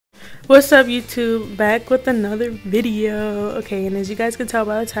What's up, YouTube? Back with another video. Okay, and as you guys can tell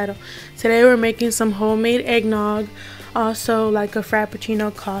by the title, today we're making some homemade eggnog, also like a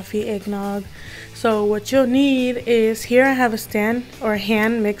frappuccino coffee eggnog. So what you'll need is, here I have a stand or a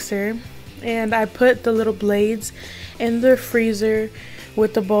hand mixer, and I put the little blades in the freezer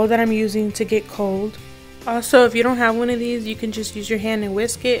with the bowl that I'm using to get cold. Also, if you don't have one of these, you can just use your hand and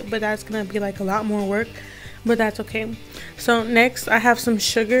whisk it, but that's gonna be like a lot more work, but that's okay. So next I have some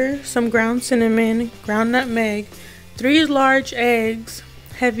sugar, some ground cinnamon, ground nutmeg, 3 large eggs,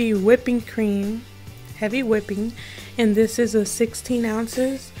 heavy whipping cream, heavy whipping, and this is a 16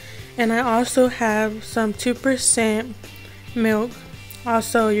 ounces. And I also have some 2% milk.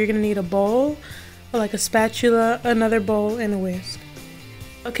 Also, you're gonna need a bowl, or like a spatula, another bowl, and a whisk.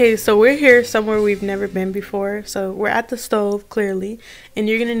 Okay, so we're here somewhere we've never been before. So we're at the stove, clearly, and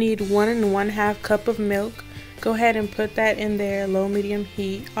you're gonna need 1 1/2 cup of milk. Go ahead and put that in there, low medium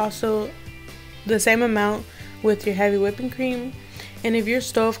heat. Also the same amount with your heavy whipping cream. And if your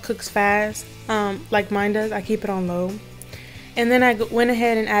stove cooks fast, like mine does, I keep it on low. And then I went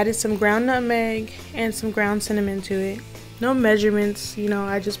ahead and added some ground nutmeg and some ground cinnamon to it. No measurements, you know,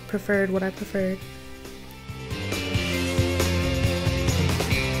 I just preferred what I preferred.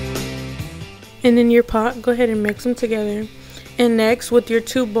 And in your pot, go ahead and mix them together. And next, with your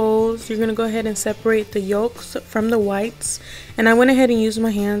 2 bowls, you're going to go ahead and separate the yolks from the whites. And I went ahead and used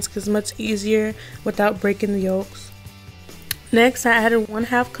my hands because it's much easier without breaking the yolks. Next, I added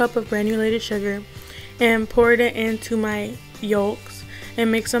 1/2 cup of granulated sugar and poured it into my yolks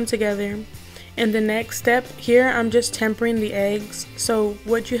and mix them together. And the next step here, I'm just tempering the eggs. So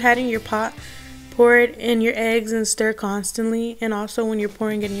what you had in your pot, pour it in your eggs and stir constantly. And also when you're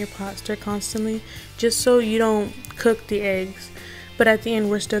pouring it in your pot, stir constantly, just so you don't cook the eggs. But at the end,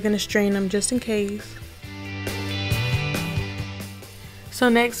 we're still going to strain them just in case. So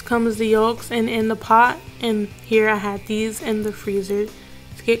next comes the yolks and in the pot, and here I had these in the freezer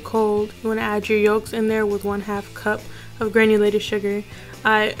to get cold. You want to add your yolks in there with 1/2 cup of granulated sugar.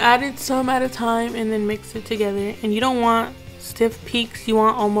 I added some at a time and then mixed it together. And you don't want stiff peaks, you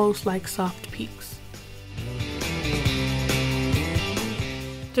want almost like soft peaks.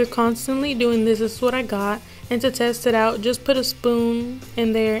 They're constantly doing this. This is what I got. And to test it out, just put a spoon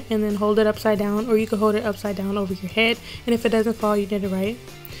in there and then hold it upside down, or you can hold it upside down over your head, and if it doesn't fall, you did it right.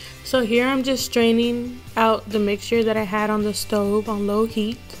 So here I'm just straining out the mixture that I had on the stove on low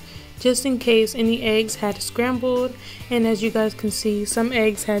heat, just in case any eggs had scrambled. And as you guys can see, some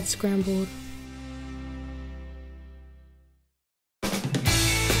eggs had scrambled.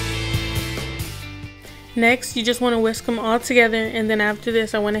 Next, you just want to whisk them all together, and then after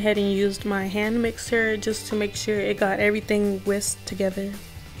this I went ahead and used my hand mixer just to make sure it got everything whisked together.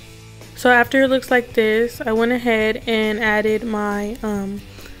 So after it looks like this, I went ahead and added my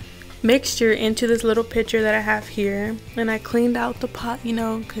mixture into this little pitcher that I have here, and I cleaned out the pot, you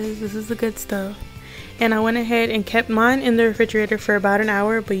know, because this is the good stuff. And I went ahead and kept mine in the refrigerator for about an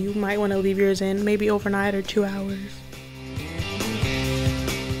hour, but you might want to leave yours in maybe overnight or 2 hours.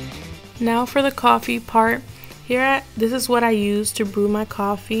 Now for the coffee part. This is what I use to brew my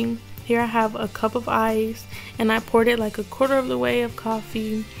coffee. Here I have a cup of ice, and I poured it like 1/4 of the way of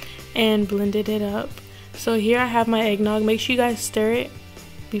coffee and blended it up. So here I have my eggnog. Make sure you guys stir it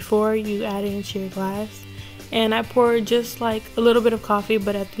before you add it into your glass. And I poured just like a little bit of coffee,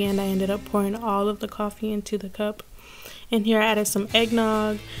 but at the end I ended up pouring all of the coffee into the cup. And here I added some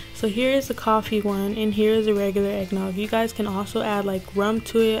eggnog. So here is the coffee one, and here is a regular eggnog. You guys can also add like rum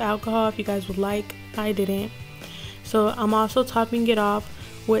to it, alcohol, if you guys would like. I didn't. So I'm also topping it off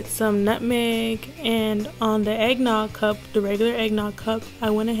with some nutmeg, and on the eggnog cup, the regular eggnog cup, I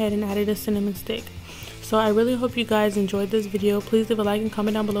went ahead and added a cinnamon stick. So I really hope you guys enjoyed this video. Please leave a like and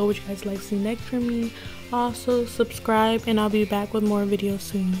comment down below what you guys like to see next from me. Also subscribe, and I'll be back with more videos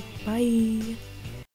soon. Bye.